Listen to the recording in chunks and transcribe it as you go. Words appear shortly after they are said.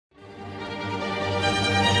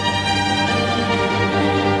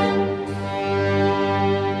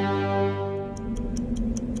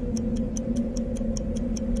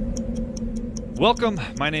Welcome,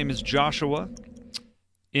 my name is Joshua.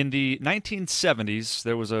 In the 1970s,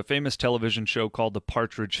 there was a famous television show called The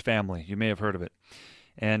Partridge Family. You may have heard of it.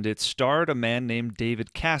 And it starred a man named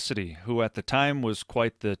David Cassidy, who at the time was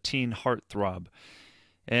quite the teen heartthrob.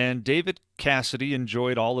 And David Cassidy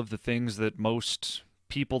enjoyed all of the things that most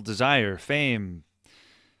people desire: fame,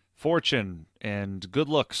 fortune, and good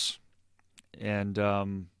looks, and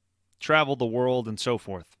traveled the world and so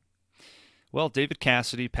forth. Well, David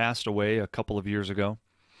Cassidy passed away a couple of years ago,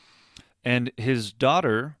 and his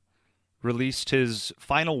daughter released his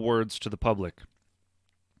final words to the public.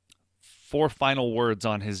 4 final words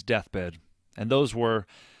on his deathbed, and those were,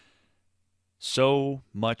 "So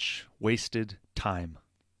much wasted time."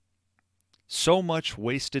 So much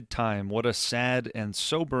wasted time. What a sad and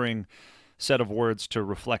sobering set of words to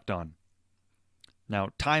reflect on. Now,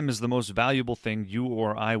 time is the most valuable thing you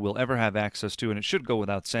or I will ever have access to, and it should go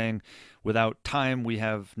without saying. Without time, we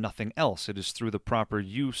have nothing else. It is through the proper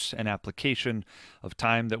use and application of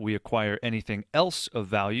time that we acquire anything else of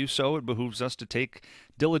value, so it behooves us to take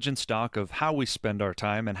diligent stock of how we spend our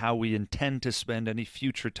time and how we intend to spend any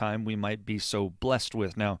future time we might be so blessed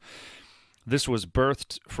with. Now, this was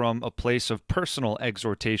birthed from a place of personal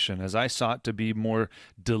exhortation as I sought to be more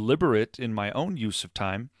deliberate in my own use of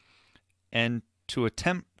time and to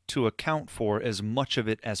attempt to account for as much of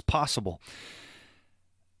it as possible.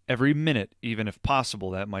 Every minute, even if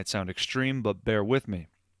possible. That might sound extreme, but bear with me.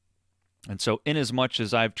 And so inasmuch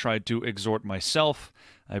as I've tried to exhort myself,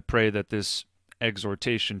 I pray that this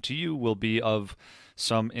exhortation to you will be of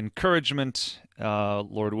some encouragement.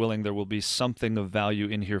 Lord willing, there will be something of value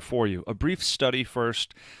in here for you. A brief study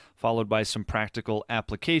first, followed by some practical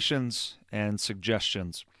applications and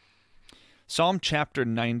suggestions. Psalm chapter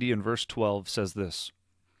 90 and verse 12 says this: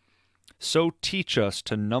 "So teach us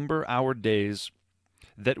to number our days,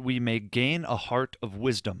 that we may gain a heart of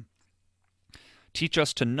wisdom." Teach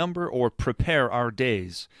us to number or prepare our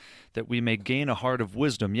days, that we may gain a heart of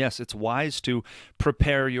wisdom. Yes, it's wise to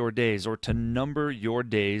prepare your days, or to number your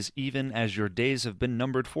days, even as your days have been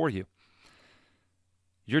numbered for you.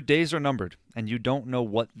 Your days are numbered, and you don't know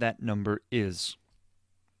what that number is.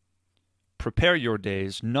 Prepare your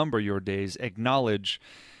days, number your days, acknowledge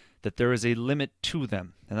that there is a limit to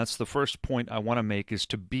them. And that's the first point I want to make, is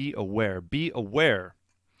to be aware. Be aware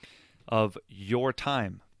of your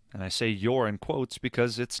time. And I say your in quotes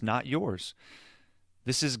because it's not yours.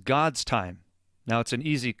 This is God's time. Now, it's an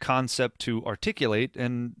easy concept to articulate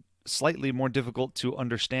and slightly more difficult to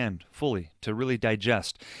understand fully, to really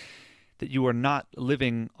digest. That you are not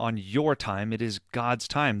living on your time. It is God's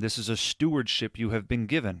time. This is a stewardship you have been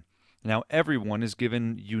given. Now, everyone is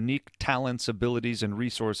given unique talents, abilities, and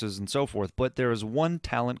resources and so forth, but there is one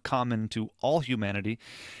talent common to all humanity,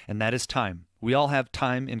 and that is time. We all have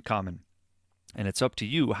time in common, and it's up to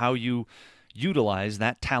you how you utilize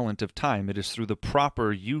that talent of time. It is through the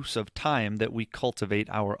proper use of time that we cultivate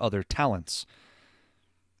our other talents.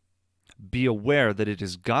 Be aware that it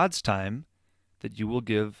is God's time that you will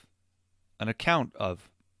give an account of.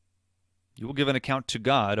 You will give an account to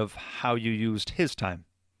God of how you used His time.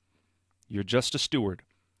 You're just a steward.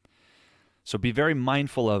 So be very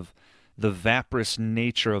mindful of the vaporous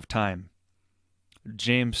nature of time.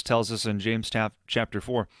 James tells us in James chapter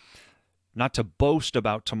 4, not to boast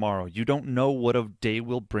about tomorrow. You don't know what a day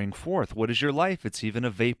will bring forth. What is your life? It's even a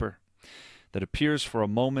vapor that appears for a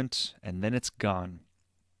moment and then it's gone.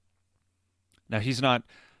 Now, he's not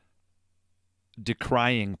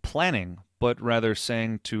decrying planning, but rather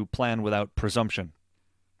saying to plan without presumption.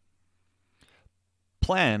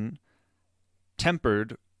 Plan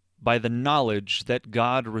tempered by the knowledge that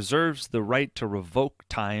God reserves the right to revoke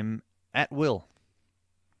time at will.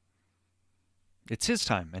 It's His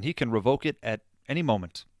time, and He can revoke it at any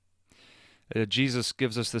moment. Jesus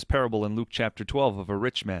gives us this parable in Luke chapter 12 of a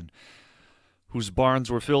rich man whose barns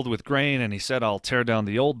were filled with grain, and he said, "I'll tear down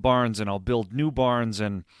the old barns, and I'll build new barns,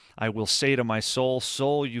 and I will say to my soul,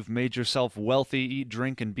 'Soul, you've made yourself wealthy, eat,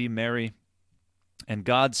 drink, and be merry.' And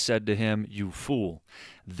God said to him, 'You fool,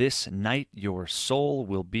 this night your soul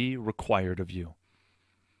will be required of you.'"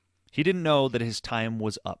 He didn't know that his time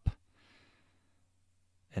was up.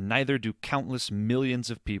 And neither do countless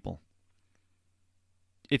millions of people.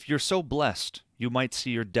 If you're so blessed, you might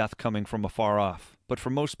see your death coming from afar off. But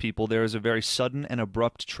for most people, there is a very sudden and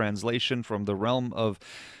abrupt translation from the realm of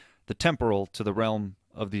the temporal to the realm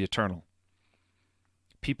of the eternal.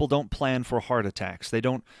 People don't plan for heart attacks. They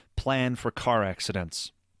don't plan for car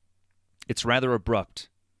accidents. It's rather abrupt.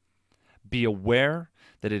 Be aware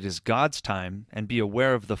that it is God's time, and be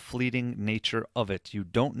aware of the fleeting nature of it. You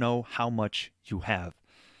don't know how much you have.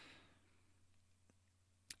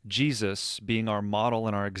 Jesus, being our model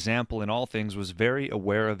and our example in all things, was very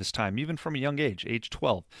aware of his time, even from a young age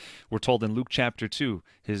 12. We're told in Luke chapter 2,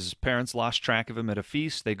 his parents lost track of him at a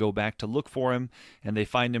feast. They go back to look for him, and they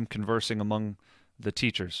find him conversing among the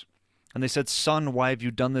teachers. And they said, "Son, why have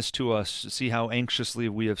you done this to us? See how anxiously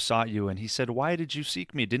we have sought you." And he said, "Why did you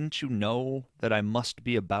seek me? Didn't you know that I must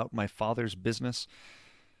be about my Father's business?"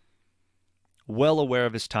 Well aware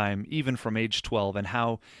of his time, even from age 12, and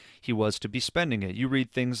how he was to be spending it. You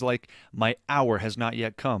read things like, "My hour has not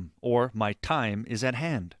yet come," or "My time is at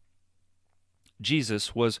hand."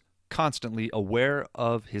 Jesus was constantly aware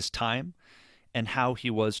of his time and how he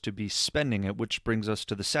was to be spending it, which brings us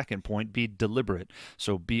to the second point: be deliberate.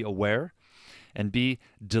 So be aware and be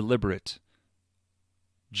deliberate.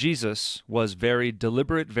 Jesus was very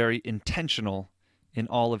deliberate, very intentional in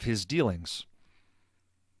all of his dealings.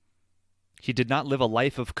 He did not live a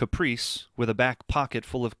life of caprice with a back pocket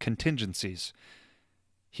full of contingencies.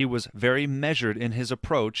 He was very measured in his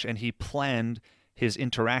approach, and he planned his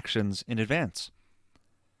interactions in advance.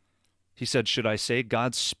 He said, "Should I say,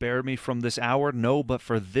 'God spare me from this hour'? No, but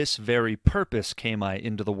for this very purpose came I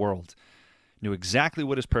into the world." Knew exactly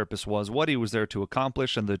what his purpose was, what he was there to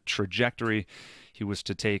accomplish, and the trajectory he was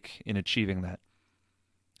to take in achieving that.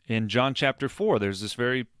 In John chapter 4, there's this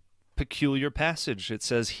very peculiar passage. It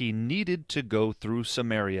says he needed to go through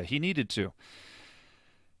Samaria. He needed to.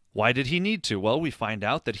 Why did he need to? Well, we find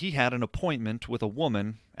out that he had an appointment with a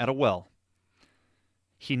woman at a well.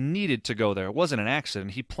 He needed to go there. It wasn't an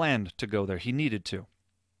accident. He planned to go there. He needed to.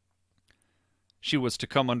 She was to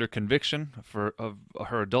come under conviction of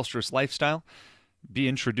her adulterous lifestyle, be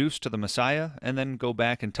introduced to the Messiah, and then go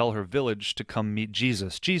back and tell her village to come meet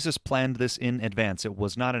Jesus. Jesus planned this in advance. It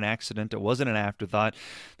was not an accident. It wasn't an afterthought.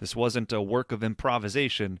 This wasn't a work of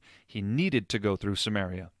improvisation. He needed to go through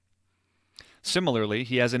Samaria. Similarly,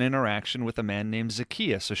 he has an interaction with a man named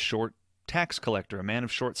Zacchaeus, a short tax collector, a man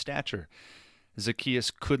of short stature.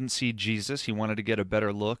 Zacchaeus couldn't see Jesus. He wanted to get a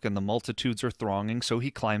better look, and the multitudes are thronging, so he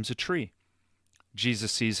climbs a tree.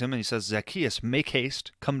 Jesus sees him, and he says, "Zacchaeus, make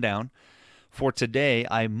haste, come down, for today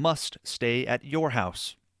I must stay at your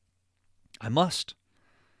house." I must.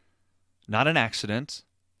 Not an accident.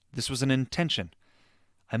 This was an intention.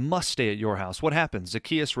 I must stay at your house. What happens?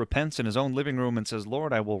 Zacchaeus repents in his own living room and says,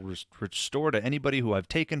 "Lord, I will restore to anybody who I've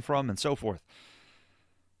taken from," and so forth.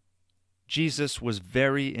 Jesus was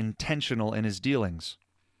very intentional in his dealings.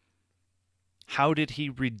 How did he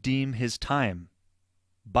redeem his time?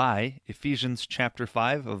 By Ephesians chapter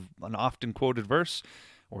 5, of an often quoted verse,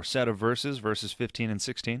 or set of verses, verses 15 and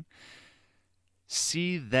 16.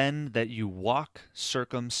 "See then that you walk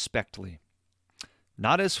circumspectly,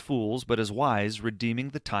 not as fools, but as wise,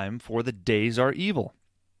 redeeming the time, for the days are evil."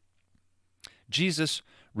 Jesus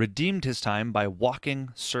redeemed his time by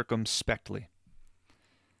walking circumspectly.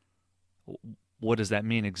 What does that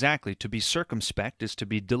mean exactly? To be circumspect is to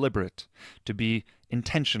be deliberate, to be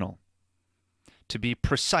intentional, to be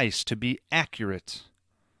precise, to be accurate.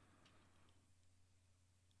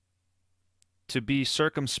 To be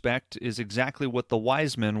circumspect is exactly what the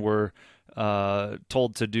wise men were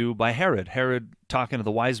told to do by Herod. Herod, talking to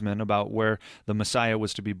the wise men about where the Messiah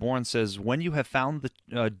was to be born, says, "When you have found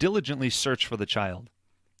diligently search for the child,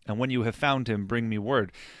 and when you have found him, bring me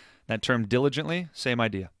word." That term diligently, same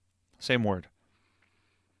idea, same word.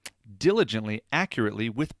 Diligently, accurately,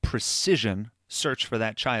 with precision, search for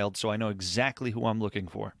that child so I know exactly who I'm looking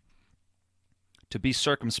for. To be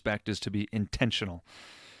circumspect is to be intentional,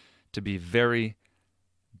 to be very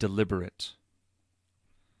deliberate.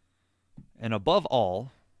 And above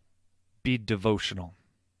all, be devotional.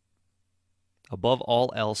 Above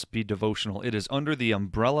all else, be devotional. It is under the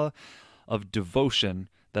umbrella of devotion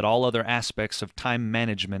that all other aspects of time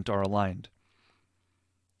management are aligned.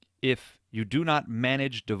 If you do not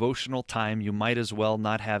manage devotional time, you might as well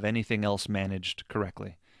not have anything else managed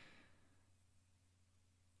correctly.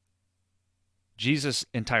 Jesus'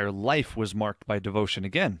 entire life was marked by devotion.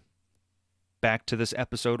 Again, back to this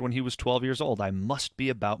episode when he was 12 years old. I must be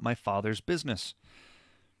about my Father's business.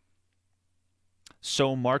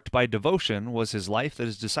 So marked by devotion was his life that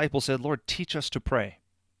his disciples said, "Lord, teach us to pray."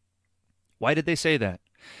 Why did they say that?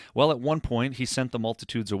 Well, at one point he sent the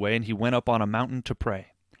multitudes away and he went up on a mountain to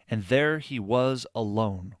pray. And there he was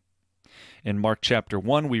alone. In Mark chapter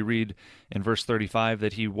 1, we read in verse 35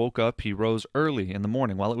 that he woke up, he rose early in the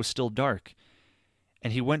morning while it was still dark,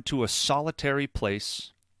 and he went to a solitary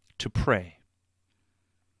place to pray.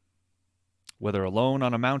 Whether alone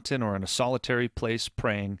on a mountain or in a solitary place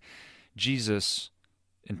praying, Jesus'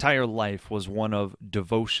 entire life was one of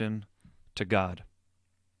devotion to God.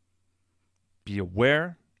 Be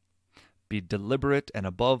aware, be deliberate, and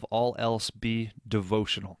above all else, be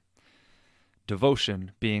devotional.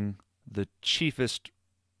 Devotion being the chiefest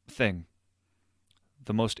thing.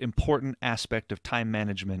 The most important aspect of time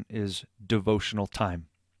management is devotional time.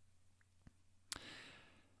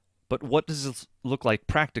 But what does this look like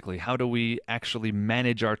practically? How do we actually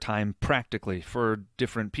manage our time practically? For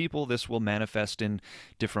different people, this will manifest in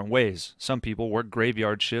different ways. Some people work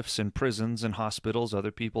graveyard shifts in prisons and hospitals. Other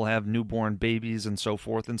people have newborn babies and so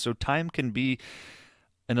forth. And so time can be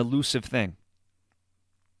an elusive thing.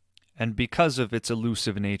 And because of its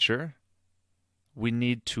elusive nature, we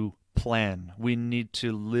need to plan. We need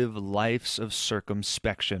to live lives of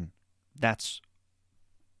circumspection. That's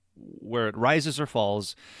where it rises or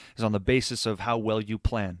falls, is on the basis of how well you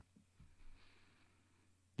plan.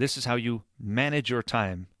 This is how you manage your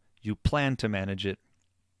time. You plan to manage it.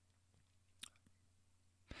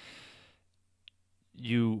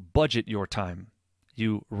 You budget your time.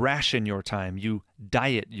 You ration your time. You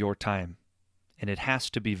diet your time. And it has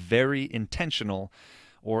to be very intentional,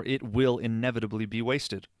 or it will inevitably be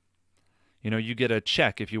wasted. You know, you get a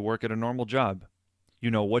check if you work at a normal job. You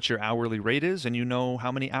know what your hourly rate is, and you know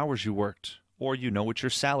how many hours you worked, or you know what your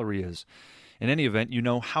salary is. In any event, you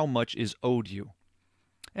know how much is owed you.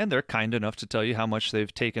 And they're kind enough to tell you how much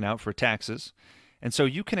they've taken out for taxes. And so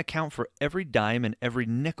you can account for every dime and every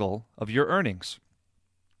nickel of your earnings.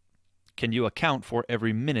 Can you account for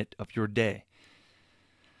every minute of your day?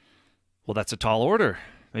 Well, that's a tall order.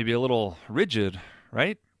 Maybe a little rigid,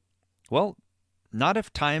 right? Well, not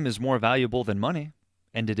if time is more valuable than money.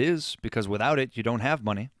 And it is, because without it, you don't have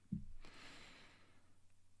money.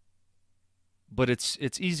 But it's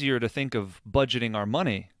easier to think of budgeting our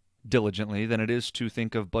money diligently than it is to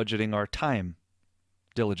think of budgeting our time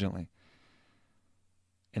diligently.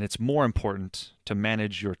 And it's more important to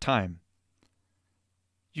manage your time.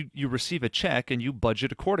 You receive a check and you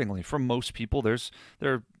budget accordingly. For most people, there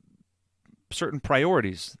are certain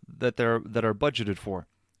priorities that are budgeted for.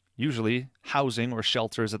 Usually, housing or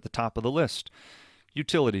shelter is at the top of the list.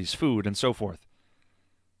 Utilities, food, and so forth.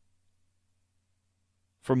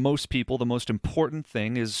 For most people, the most important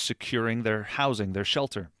thing is securing their housing, their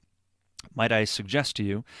shelter. Might I suggest to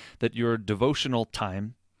you that your devotional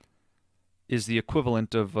time is the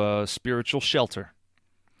equivalent of spiritual shelter.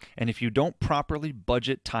 And if you don't properly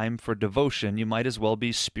budget time for devotion, you might as well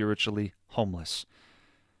be spiritually homeless.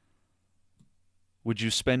 Would you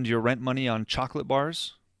spend your rent money on chocolate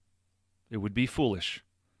bars? It would be foolish.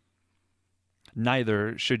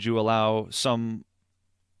 Neither should you allow some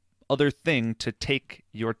other thing to take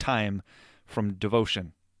your time from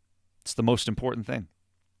devotion. It's the most important thing.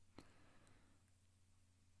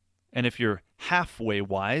 And if you're halfway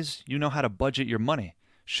wise, you know how to budget your money.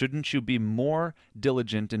 Shouldn't you be more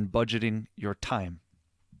diligent in budgeting your time?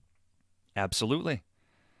 Absolutely.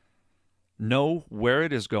 Know where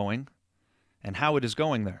it is going and how it is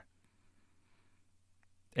going there.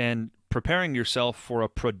 And preparing yourself for a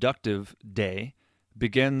productive day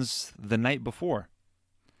begins the night before.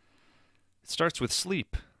 It starts with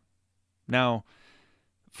sleep. Now,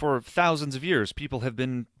 for thousands of years, people have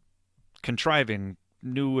been contriving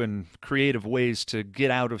new and creative ways to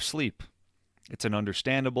get out of sleep. It's an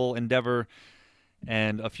understandable endeavor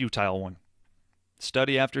and a futile one.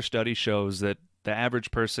 Study after study shows that the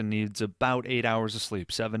average person needs about 8 hours of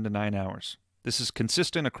sleep, 7 to 9 hours. This is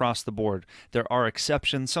consistent across the board. There are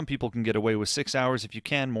exceptions. Some people can get away with 6 hours. If you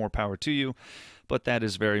can, more power to you. But that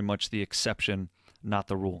is very much the exception, not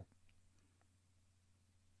the rule.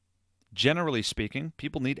 Generally speaking,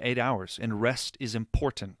 people need 8 hours, and rest is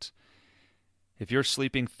important. If you're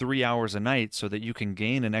sleeping 3 hours a night so that you can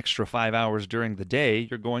gain an extra 5 hours during the day,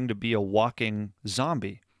 you're going to be a walking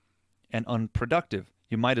zombie and unproductive.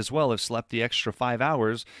 You might as well have slept the extra 5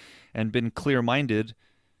 hours and been clear-minded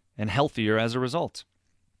and healthier as a result.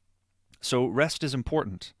 So rest is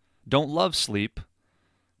important. Don't love sleep,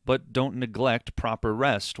 but don't neglect proper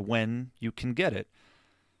rest when you can get it.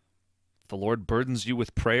 If the Lord burdens you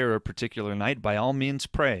with prayer a particular night, by all means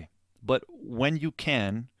pray. But when you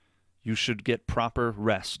can, you should get proper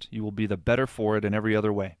rest. You will be the better for it in every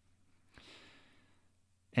other way.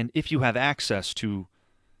 And if you have access to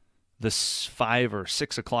this 5 or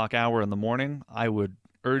 6 o'clock hour in the morning, I would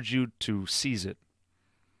urge you to seize it.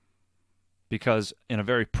 Because in a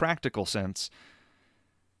very practical sense,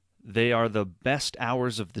 they are the best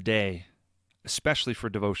hours of the day, especially for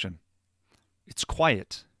devotion. It's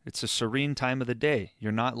quiet. It's a serene time of the day.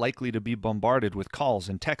 You're not likely to be bombarded with calls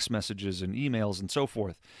and text messages and emails and so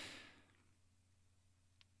forth.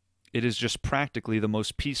 It is just practically the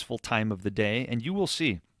most peaceful time of the day, and you will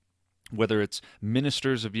see Whether it's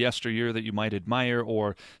ministers of yesteryear that you might admire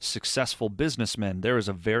or successful businessmen, there is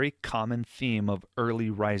a very common theme of early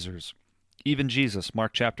risers. Even Jesus,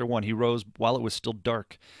 Mark chapter 1, he rose while it was still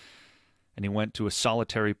dark, and he went to a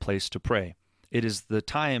solitary place to pray. It is the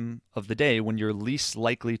time of the day when you're least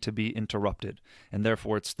likely to be interrupted, and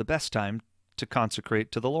therefore it's the best time to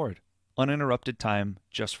consecrate to the Lord. Uninterrupted time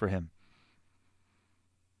just for him.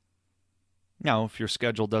 Now, if your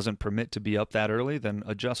schedule doesn't permit to be up that early, then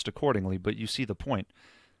adjust accordingly, but you see the point.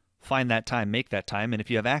 Find that time, make that time, and if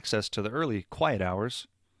you have access to the early, quiet hours,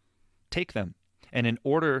 take them. And in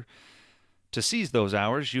order to seize those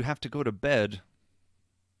hours, you have to go to bed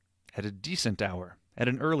at a decent hour, at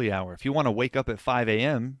an early hour. If you want to wake up at 5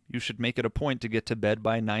 a.m., you should make it a point to get to bed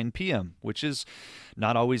by 9 p.m., which is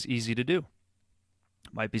not always easy to do.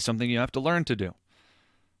 Might be something you have to learn to do.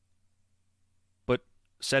 But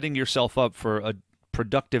setting yourself up for a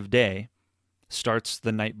productive day starts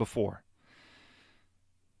the night before.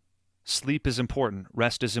 Sleep is important.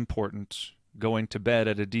 Rest is important. Going to bed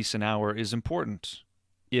at a decent hour is important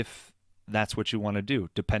if that's what you want to do,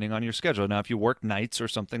 depending on your schedule. Now, if you work nights or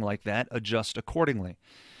something like that, adjust accordingly.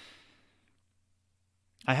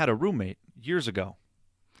 I had a roommate years ago.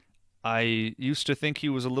 I used to think he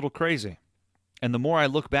was a little crazy. And the more I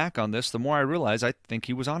look back on this, the more I realize I think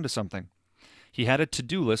he was onto something. He had a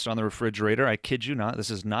to-do list on the refrigerator. I kid you not. This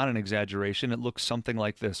is not an exaggeration. It looks something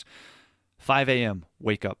like this. 5 a.m.,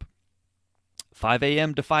 wake up. 5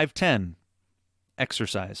 a.m. to 5:10,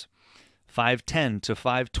 exercise. 5:10 to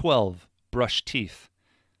 5:12, brush teeth.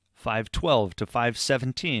 5:12 to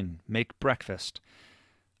 5:17, make breakfast.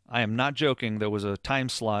 I am not joking. There was a time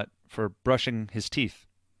slot for brushing his teeth.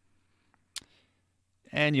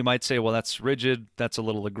 And you might say, well, that's rigid, that's a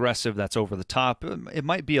little aggressive, that's over the top. It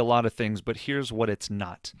might be a lot of things, but here's what it's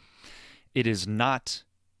not. It is not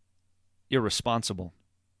irresponsible.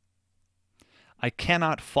 I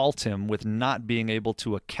cannot fault him with not being able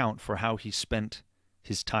to account for how he spent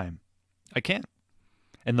his time. I can't.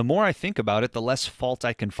 And the more I think about it, the less fault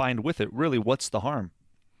I can find with it. Really, what's the harm?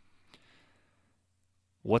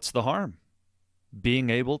 What's the harm? Being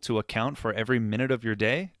able to account for every minute of your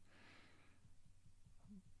day?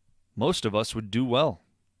 Most of us would do well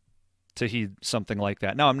to heed something like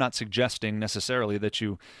that. Now, I'm not suggesting necessarily that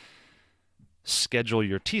you schedule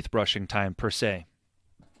your teeth brushing time per se.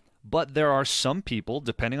 But there are some people,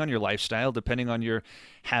 depending on your lifestyle, depending on your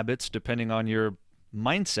habits, depending on your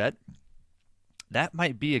mindset, that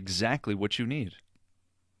might be exactly what you need.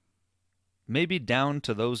 Maybe down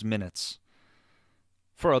to those minutes.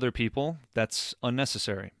 For other people, that's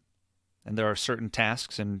unnecessary. And there are certain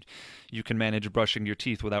tasks, and you can manage brushing your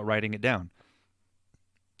teeth without writing it down.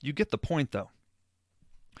 You get the point, though.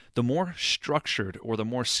 The more structured or the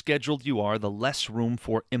more scheduled you are, the less room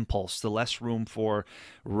for impulse, the less room for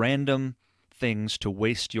random things to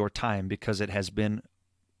waste your time, because it has been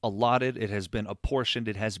allotted, it has been apportioned,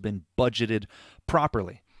 it has been budgeted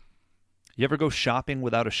properly. You ever go shopping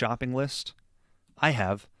without a shopping list? I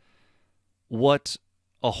have. What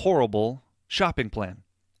a horrible shopping plan.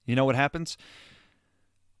 You know what happens?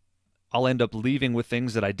 I'll end up leaving with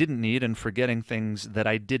things that I didn't need and forgetting things that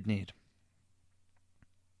I did need.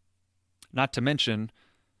 Not to mention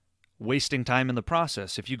wasting time in the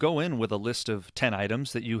process. If you go in with a list of 10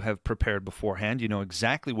 items that you have prepared beforehand, you know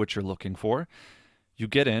exactly what you're looking for. You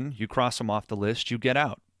get in, you cross them off the list, you get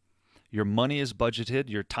out. Your money is budgeted,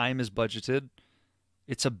 your time is budgeted.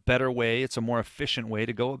 It's a better way, it's a more efficient way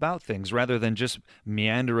to go about things rather than just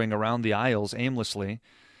meandering around the aisles aimlessly,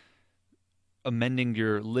 amending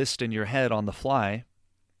your list in your head on the fly,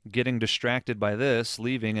 getting distracted by this,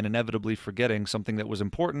 leaving and inevitably forgetting something that was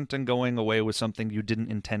important and going away with something you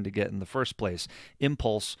didn't intend to get in the first place.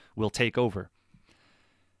 Impulse will take over.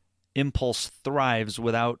 Impulse thrives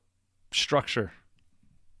without structure.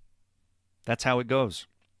 That's how it goes.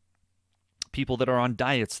 People that are on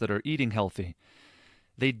diets, that are eating healthy,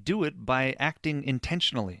 they do it by acting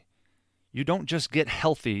intentionally. You don't just get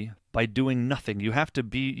healthy by doing nothing. You have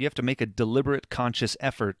to make a deliberate, conscious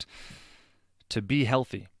effort to be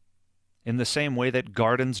healthy. In the same way that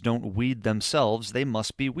gardens don't weed themselves, they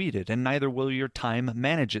must be weeded, and neither will your time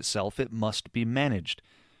manage itself. It must be managed.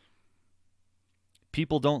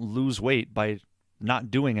 People don't lose weight by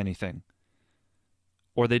not doing anything,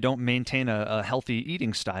 or they don't maintain a healthy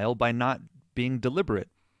eating style by not being deliberate.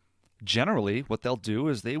 Generally, what they'll do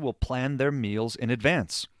is they will plan their meals in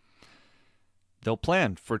advance. They'll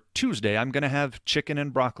plan, for Tuesday, I'm going to have chicken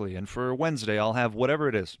and broccoli, and for Wednesday, I'll have whatever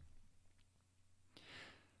it is.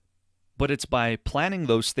 But it's by planning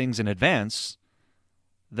those things in advance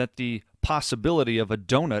that the possibility of a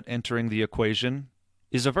donut entering the equation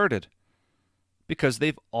is averted. Because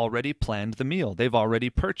they've already planned the meal. They've already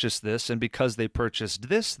purchased this, and because they purchased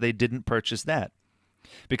this, they didn't purchase that.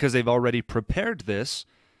 Because they've already prepared this,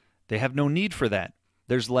 they have no need for that.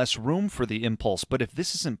 There's less room for the impulse. But if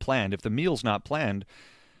this isn't planned, if the meal's not planned,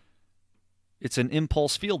 it's an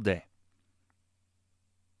impulse field day.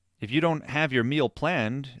 If you don't have your meal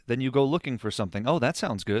planned, then you go looking for something. Oh, that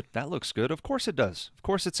sounds good. That looks good. Of course it does. Of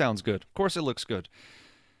course it sounds good. Of course it looks good.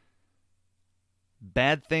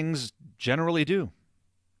 Bad things generally do.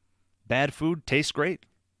 Bad food tastes great.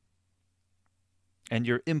 And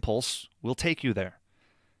your impulse will take you there.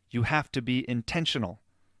 You have to be intentional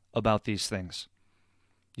about these things.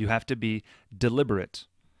 You have to be deliberate.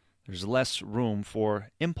 There's less room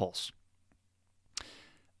for impulse.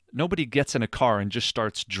 Nobody gets in a car and just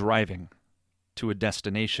starts driving to a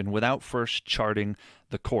destination without first charting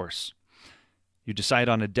the course. You decide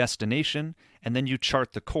on a destination, and then you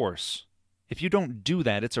chart the course. If you don't do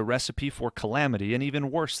that, it's a recipe for calamity, and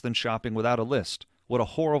even worse than shopping without a list. What a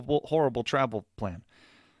horrible, horrible travel plan.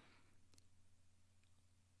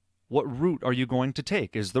 What route are you going to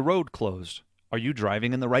take? Is the road closed? Are you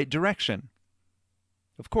driving in the right direction?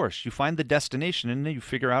 Of course, you find the destination and then you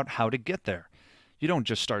figure out how to get there. You don't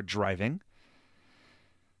just start driving.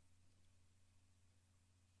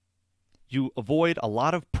 You avoid a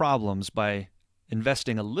lot of problems by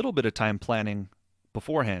investing a little bit of time planning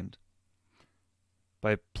beforehand.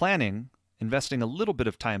 By investing a little bit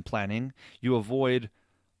of time planning, you avoid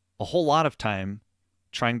a whole lot of time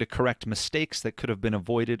trying to correct mistakes that could have been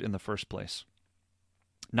avoided in the first place.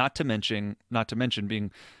 Not to mention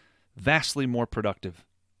being vastly more productive.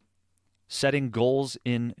 Setting goals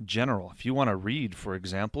in general. If you want to read, for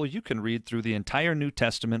example, you can read through the entire New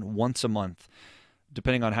Testament once a month,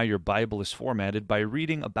 depending on how your Bible is formatted, by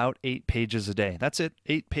reading about 8 pages a day. That's it,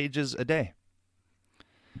 8 pages a day.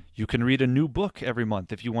 You can read a new book every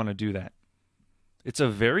month if you want to do that. It's a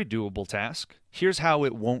very doable task. Here's how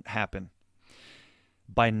it won't happen.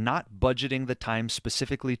 By not budgeting the time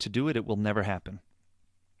specifically to do it, it will never happen.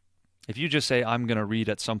 If you just say, I'm going to read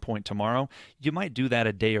at some point tomorrow, you might do that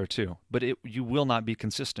a day or two, but you will not be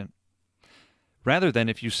consistent. Rather than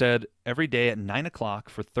if you said, every day at 9 o'clock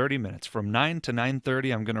for 30 minutes, from 9 to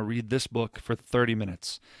 9:30, I'm going to read this book for 30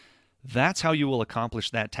 minutes. That's how you will accomplish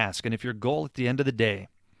that task. And if your goal at the end of the day,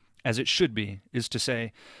 as it should be, is to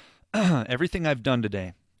say, everything I've done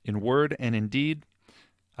today, in word and in deed,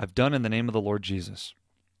 I've done in the name of the Lord Jesus.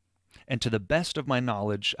 And to the best of my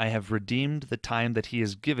knowledge, I have redeemed the time that he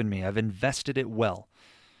has given me. I've invested it well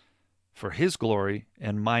for his glory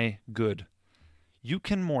and my good. You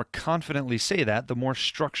can more confidently say that the more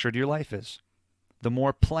structured your life is, the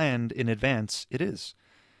more planned in advance it is,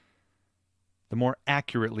 the more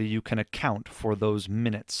accurately you can account for those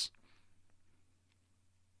minutes.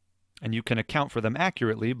 And you can account for them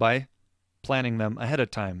accurately by planning them ahead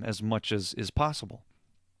of time as much as is possible.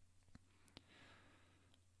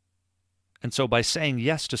 And so by saying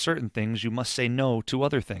yes to certain things, you must say no to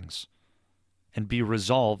other things and be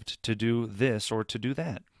resolved to do this or to do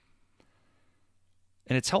that.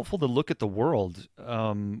 And it's helpful to look at the world,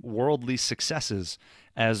 worldly successes,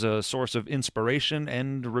 as a source of inspiration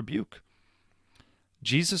and rebuke.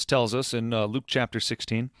 Jesus tells us in Luke chapter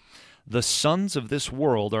 16, the sons of this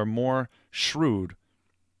world are more shrewd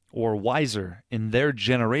or wiser in their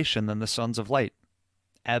generation than the sons of light.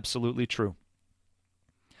 Absolutely true.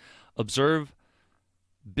 Observe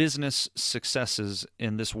business successes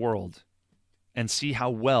in this world and see how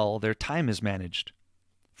well their time is managed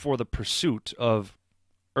for the pursuit of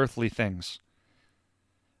earthly things.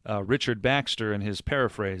 Richard Baxter, in his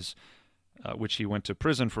paraphrase, which he went to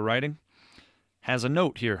prison for writing, has a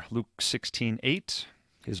note here, Luke 16:8.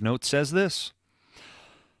 His note says this: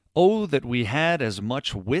 "Oh, that we had as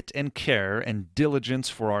much wit and care and diligence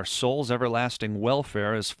for our soul's everlasting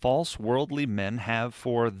welfare as false worldly men have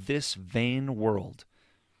for this vain world."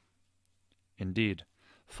 Indeed,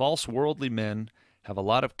 false worldly men have a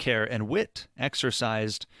lot of care and wit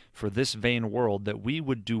exercised for this vain world that we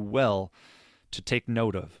would do well to take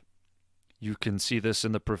note of. You can see this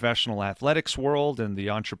in the professional athletics world and the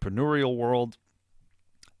entrepreneurial world.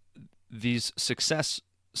 These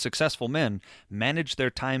successful men manage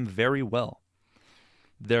their time very well.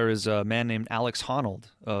 There is a man named Alex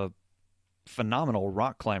Honnold, a phenomenal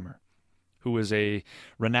rock climber, who is a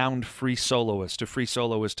renowned free soloist. A free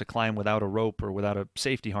solo is to climb without a rope or without a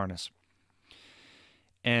safety harness.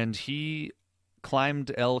 And he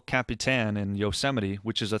climbed El Capitan in Yosemite,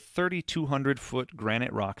 which is a 3,200-foot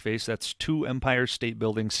granite rock face. That's 2 Empire State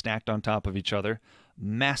Buildings stacked on top of each other.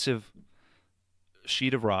 Massive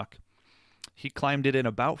sheet of rock. He climbed it in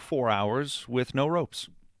about 4 hours with no ropes.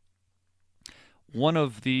 One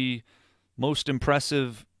of the most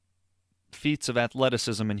impressive feats of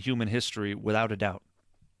athleticism in human history, without a doubt.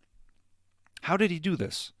 How did he do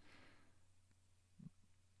this?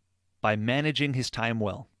 By managing his time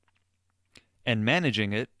well, and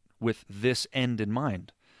managing it with this end in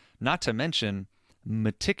mind. Not to mention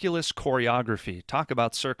meticulous choreography. Talk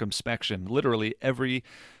about circumspection. Literally every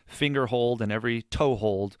finger hold and every toe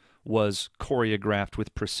hold was choreographed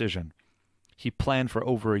with precision. He planned for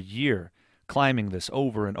over a year, climbing this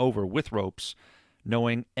over and over with ropes,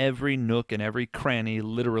 knowing every nook and every cranny,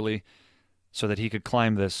 literally, so that he could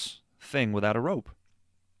climb this thing without a rope.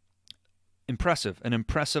 Impressive, an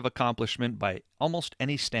impressive accomplishment by almost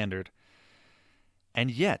any standard.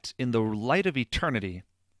 And yet, in the light of eternity,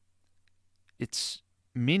 it's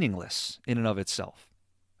meaningless in and of itself.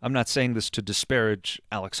 I'm not saying this to disparage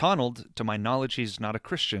Alex Honnold. To my knowledge, he's not a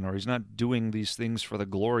Christian, or he's not doing these things for the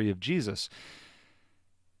glory of Jesus.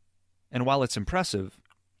 And while it's impressive,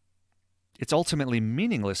 it's ultimately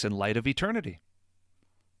meaningless in light of eternity.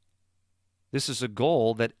 This is a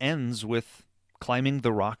goal that ends with climbing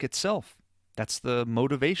the rock itself. That's the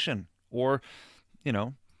motivation, or,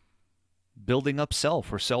 building up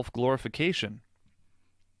self or self-glorification.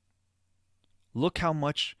 Look how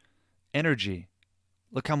much energy,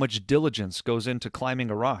 look how much diligence goes into climbing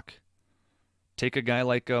a rock. Take a guy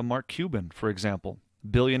like Mark Cuban, for example,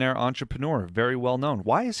 billionaire entrepreneur, very well known.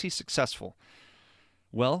 Why is he successful?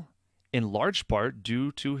 Well, in large part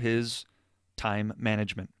due to his time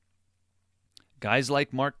management. Guys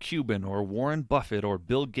like Mark Cuban or Warren Buffett or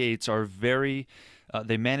Bill Gates are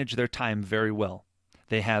they manage their time very well.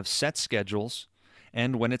 They have set schedules,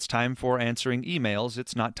 and when it's time for answering emails,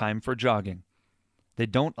 it's not time for jogging. They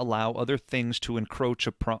don't allow other things to encroach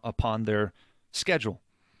upon their schedule.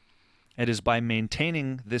 It is by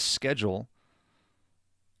maintaining this schedule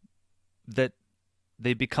that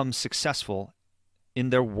they become successful in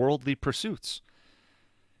their worldly pursuits.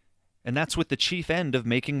 And that's with the chief end of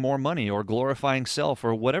making more money or glorifying self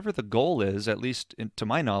or whatever the goal is. At least to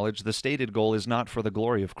my knowledge, the stated goal is not for the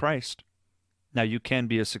glory of Christ. Now, you can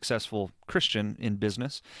be a successful Christian in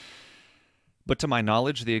business, but to my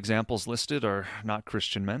knowledge, the examples listed are not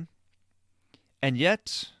Christian men. And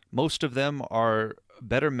yet, most of them are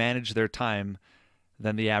better manage their time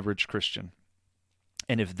than the average Christian.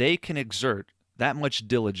 And if they can exert that much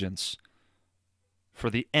diligence for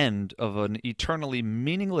the end of an eternally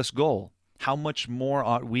meaningless goal, how much more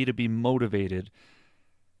ought we to be motivated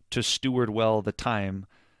to steward well the time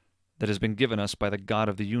that has been given us by the God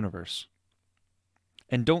of the universe?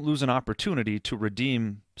 And don't lose an opportunity to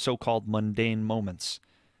redeem so-called mundane moments.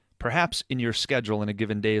 Perhaps in your schedule in a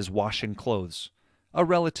given day is washing clothes, a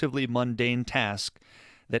relatively mundane task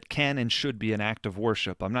that can and should be an act of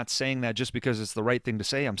worship. I'm not saying that just because it's the right thing to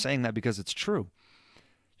say. I'm saying that because it's true.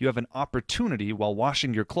 You have an opportunity while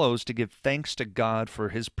washing your clothes to give thanks to God for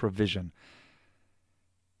His provision.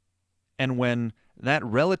 And when that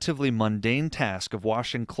relatively mundane task of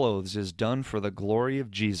washing clothes is done for the glory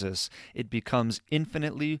of Jesus, it becomes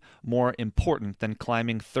infinitely more important than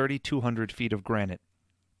climbing 3,200 feet of granite.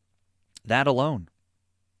 That alone.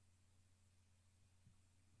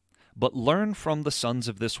 But learn from the sons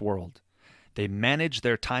of this world. They manage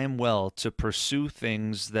their time well to pursue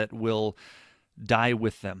things that will die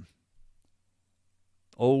with them.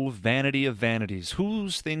 Oh, vanity of vanities.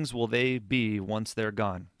 Whose things will they be once they're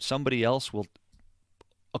gone? Somebody else will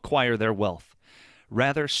acquire their wealth.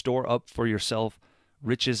 Rather, store up for yourself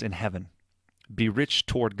riches in heaven. Be rich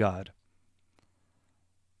toward God.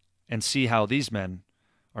 And see how these men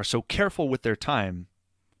are so careful with their time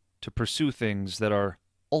to pursue things that are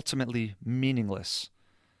ultimately meaningless,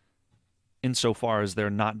 insofar as they're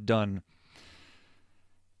not done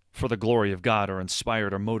for the glory of God or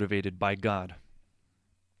inspired or motivated by God.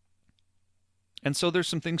 And so there's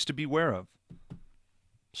some things to beware of.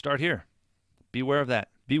 Start here. Beware of that.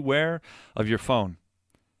 Beware of your phone.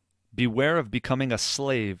 Beware of becoming a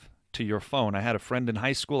slave to your phone. I had a friend in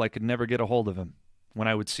high school, I could never get a hold of him. When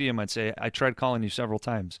I would see him, I'd say, I tried calling you several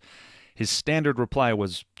times. His standard reply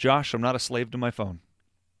was, Josh, I'm not a slave to my phone.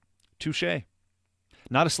 Touché.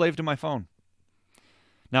 Not a slave to my phone.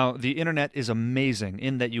 Now, the internet is amazing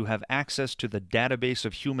in that you have access to the database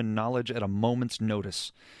of human knowledge at a moment's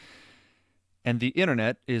notice. And the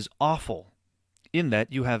internet is awful in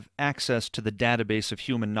that you have access to the database of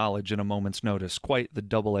human knowledge in a moment's notice. Quite the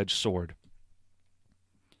double-edged sword.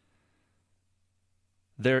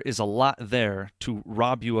 There is a lot there to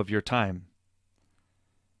rob you of your time.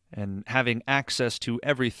 And having access to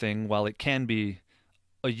everything, while it can be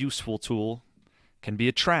a useful tool, can be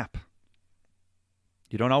a trap.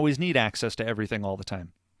 You don't always need access to everything all the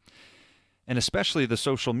time. And especially the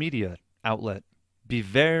social media outlet Be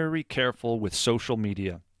very careful with social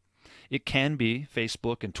media. It can be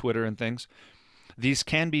Facebook and Twitter and things. These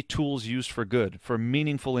can be tools used for good, for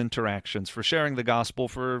meaningful interactions, for sharing the gospel,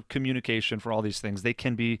 for communication, for all these things. They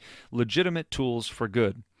can be legitimate tools for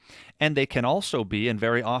good. And they can also be, and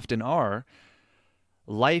very often are,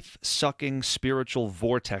 life-sucking spiritual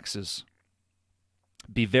vortexes.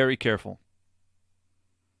 Be very careful.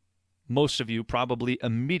 Most of you probably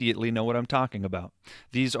immediately know what I'm talking about.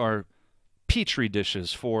 These are petri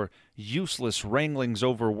dishes for useless wranglings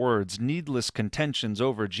over words, needless contentions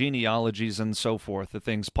over genealogies and so forth, the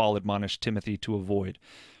things Paul admonished Timothy to avoid.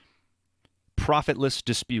 Profitless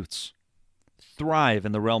disputes thrive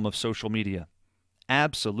in the realm of social media.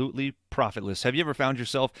 Absolutely profitless. Have you ever found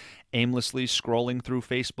yourself aimlessly scrolling through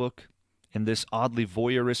Facebook in this oddly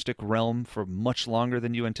voyeuristic realm for much longer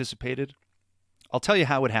than you anticipated? I'll tell you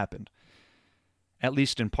how it happened, at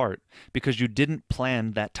least in part, because you didn't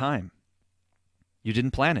plan that time. You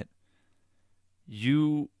didn't plan it.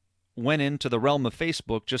 You went into the realm of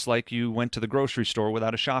Facebook just like you went to the grocery store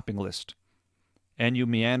without a shopping list. And you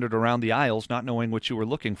meandered around the aisles not knowing what you were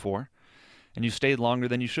looking for, and you stayed longer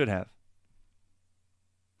than you should have.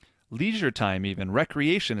 Leisure time even,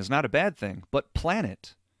 recreation is not a bad thing, but plan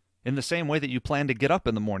it. In the same way that you plan to get up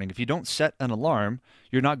in the morning. If you don't set an alarm,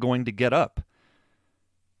 you're not going to get up.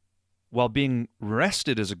 While being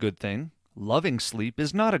rested is a good thing, loving sleep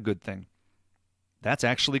is not a good thing. That's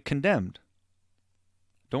actually condemned.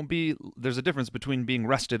 There's a difference between being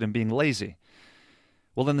rested and being lazy.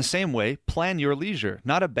 Well, in the same way, plan your leisure.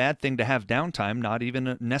 Not a bad thing to have downtime, not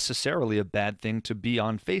even necessarily a bad thing to be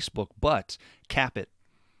on Facebook, but cap it.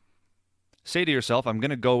 Say to yourself, I'm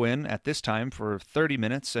going to go in at this time for 30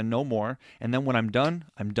 minutes and no more, and then when I'm done,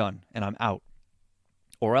 and I'm out.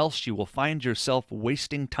 Or else you will find yourself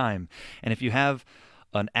wasting time. And if you have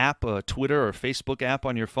an app, a Twitter or Facebook app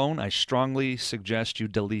on your phone, I strongly suggest you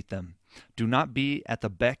delete them. Do not be at the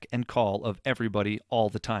beck and call of everybody all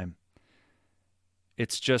the time.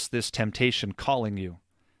 It's just this temptation calling you,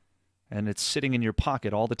 and it's sitting in your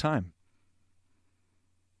pocket all the time.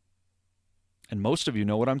 And most of you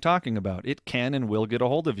know what I'm talking about. It can and will get a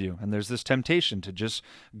hold of you, and there's this temptation to just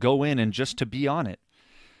go in and just to be on it.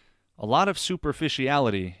 A lot of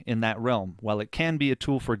superficiality in that realm. While it can be a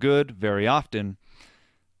tool for good, very often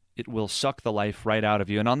it will suck the life right out of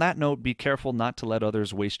you. And on that note, be careful not to let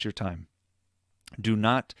others waste your time. Do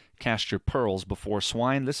not cast your pearls before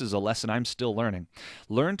swine. This is a lesson I'm still learning.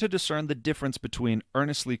 Learn to discern the difference between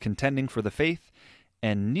earnestly contending for the faith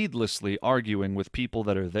and needlessly arguing with people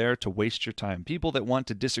that are there to waste your time. People that want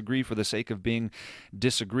to disagree for the sake of being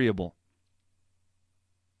disagreeable.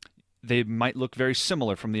 They might look very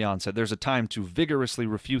similar from the onset. There's a time to vigorously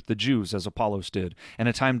refute the Jews, as Apollos did, and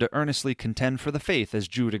a time to earnestly contend for the faith, as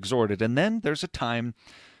Jude exhorted. And then there's a time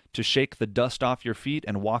to shake the dust off your feet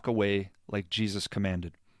and walk away like Jesus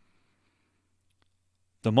commanded.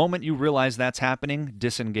 The moment you realize that's happening,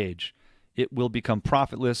 disengage. It will become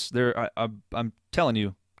profitless. I'm telling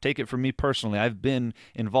you, take it from me personally, I've been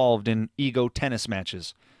involved in ego tennis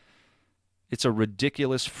matches. It's a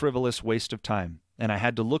ridiculous, frivolous waste of time. And I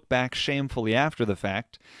had to look back shamefully after the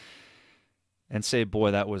fact and say,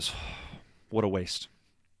 boy, what a waste.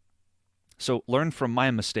 So learn from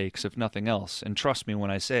my mistakes, if nothing else. And trust me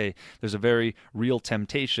when I say there's a very real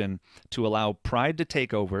temptation to allow pride to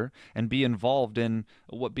take over and be involved in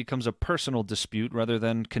what becomes a personal dispute rather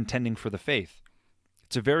than contending for the faith.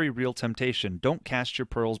 It's a very real temptation. Don't cast your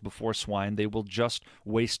pearls before swine. They will just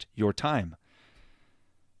waste your time.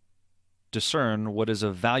 Discern what is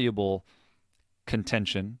a valuable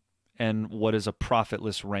contention and what is a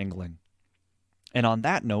profitless wrangling. And on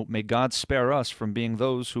that note, may God spare us from being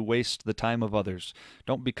those who waste the time of others.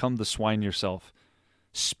 Don't become the swine yourself.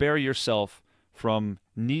 Spare yourself from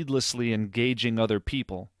needlessly engaging other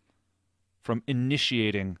people, from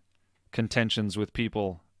initiating contentions with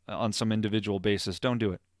people on some individual basis. Don't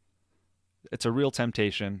do it. It's a real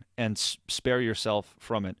temptation, and spare yourself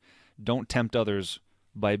from it. Don't tempt others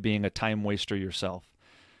by being a time waster yourself.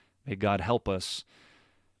 May God help us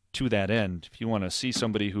to that end. If you want to see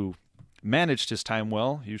somebody who managed his time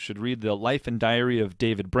well, you should read the Life and Diary of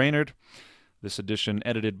David Brainerd, this edition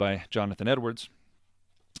edited by Jonathan Edwards.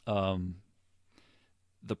 The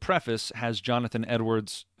preface has Jonathan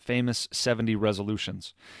Edwards' famous 70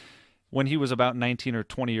 resolutions. When he was about 19 or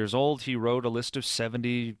 20 years old, he wrote a list of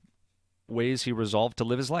 70 ways he resolved to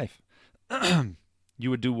live his life.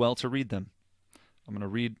 You would do well to read them. I'm going to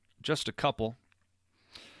read just a couple.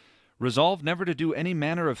 Resolve never to do any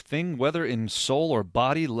manner of thing, whether in soul or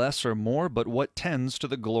body, less or more, but what tends to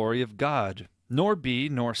the glory of God, nor be,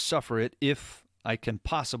 nor suffer it, if I can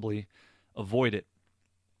possibly avoid it.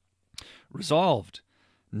 Resolved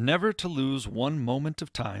never to lose one moment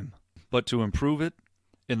of time, but to improve it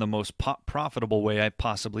in the most profitable way I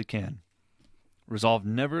possibly can. Resolved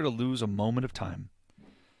never to lose a moment of time.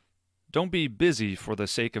 Don't be busy for the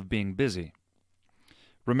sake of being busy.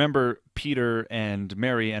 Remember, Peter and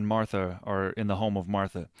Mary and Martha are in the home of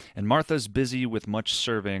Martha. And Martha's busy with much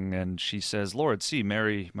serving, and she says, Lord, see,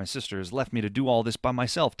 Mary, my sister, has left me to do all this by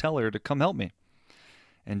myself. Tell her to come help me.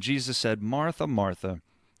 And Jesus said, Martha, Martha,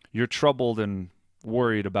 you're troubled and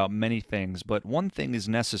worried about many things, but one thing is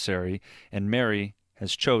necessary, and Mary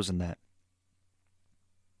has chosen that.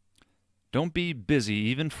 Don't be busy,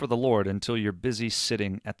 even for the Lord, until you're busy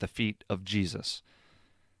sitting at the feet of Jesus.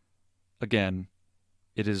 Again,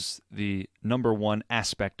 it is the number one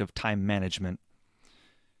aspect of time management.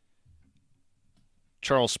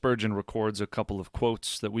 Charles Spurgeon records a couple of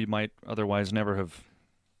quotes that we might otherwise never have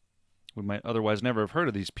heard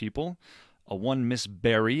of these people. A one Miss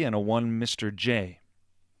Barry and a one Mr. J.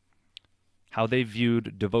 How they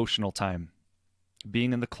viewed devotional time,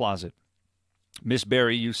 being in the closet. Miss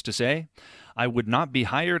Barry used to say, I would not be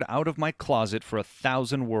hired out of my closet for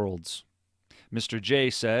 1,000 worlds. Mr. J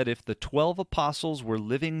said, if the 12 apostles were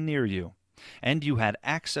living near you, and you had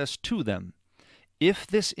access to them, if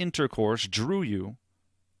this intercourse drew you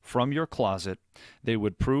from your closet, they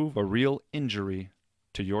would prove a real injury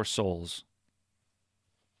to your souls.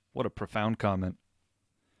 What a profound comment.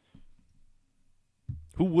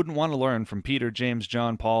 Who wouldn't want to learn from Peter, James,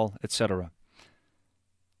 John, Paul, etc.?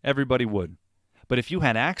 Everybody would. But if you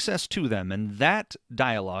had access to them and that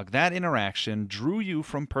dialogue, that interaction drew you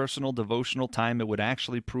from personal devotional time, it would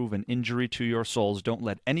actually prove an injury to your souls. Don't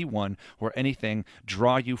let anyone or anything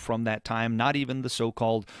draw you from that time, not even the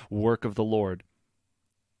so-called work of the Lord.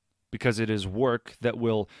 Because it is work that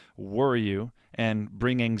will worry you and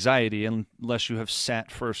bring anxiety unless you have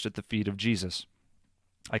sat first at the feet of Jesus.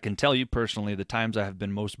 I can tell you personally, the times I have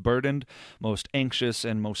been most burdened, most anxious,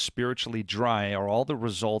 and most spiritually dry are all the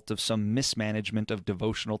result of some mismanagement of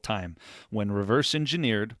devotional time. When reverse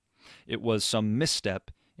engineered, it was some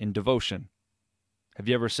misstep in devotion. Have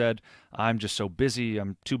you ever said, I'm just so busy,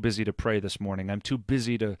 I'm too busy to pray this morning, I'm too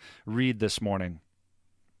busy to read this morning?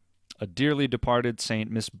 A dearly departed saint,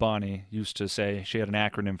 Miss Bonnie, used to say, she had an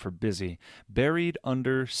acronym for busy, buried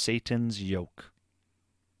under Satan's yoke.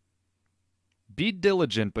 Be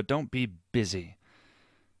diligent, but don't be busy.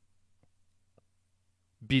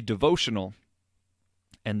 Be devotional,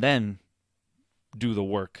 and then do the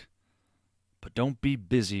work. But don't be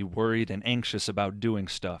busy, worried, and anxious about doing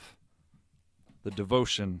stuff. The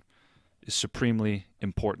devotion is supremely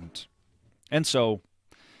important. And so,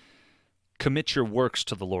 commit your works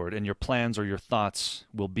to the Lord, and your plans or your thoughts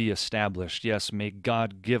will be established. Yes, may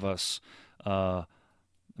God give us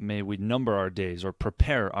may we number our days or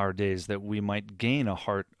prepare our days that we might gain a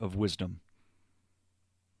heart of wisdom.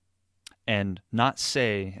 And not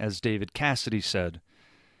say, as David Cassidy said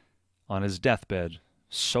on his deathbed,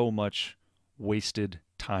 so much wasted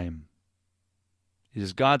time. It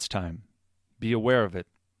is God's time. Be aware of it.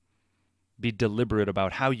 Be deliberate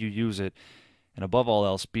about how you use it. And above all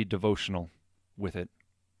else, be devotional with it.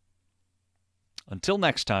 Until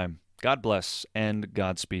next time, God bless and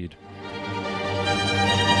Godspeed.